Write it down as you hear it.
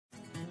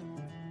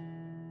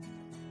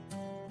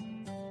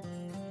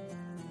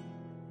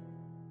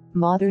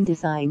Modern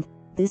design,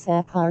 this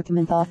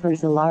apartment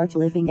offers a large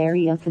living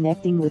area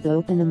connecting with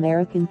open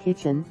American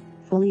kitchen,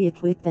 fully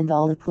equipped and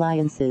all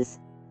appliances.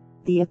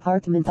 The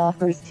apartment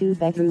offers 2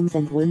 bedrooms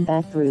and 1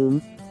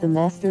 bathroom, the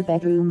master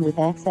bedroom with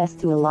access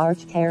to a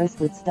large terrace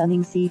with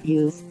stunning sea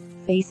views,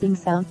 facing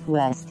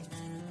southwest.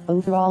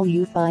 Overall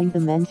you find the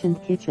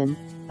mentioned kitchen,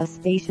 a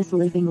spacious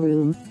living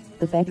room,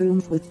 the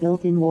bedrooms with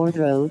built-in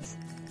wardrobes,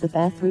 the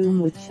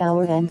bathroom with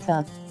shower and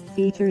tub,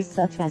 features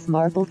such as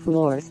marble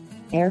floors,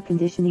 air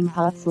conditioning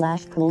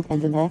hot/cold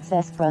and an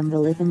access from the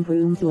living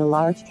room to a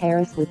large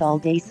terrace with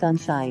all-day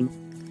sunshine.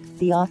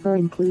 The offer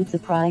includes a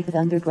private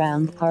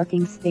underground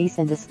parking space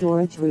and a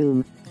storage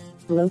room.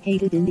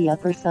 Located in the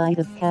upper side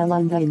of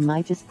Calahonda in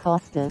Ivers,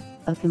 Costa,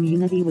 a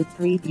community with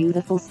 3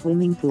 beautiful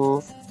swimming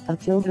pools, a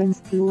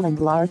children's pool and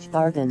large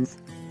gardens.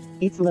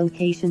 Its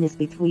location is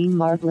between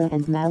Marbella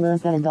and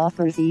Malaga and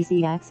offers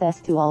easy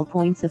access to all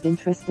points of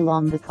interest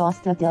along the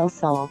Costa del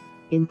Sol,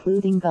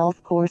 including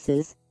golf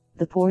courses,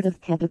 the port of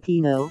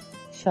Capipino,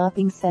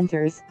 shopping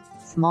centers,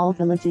 small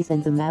villages,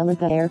 and the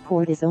Malaga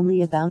airport is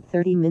only about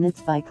 30 minutes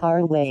by car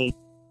away.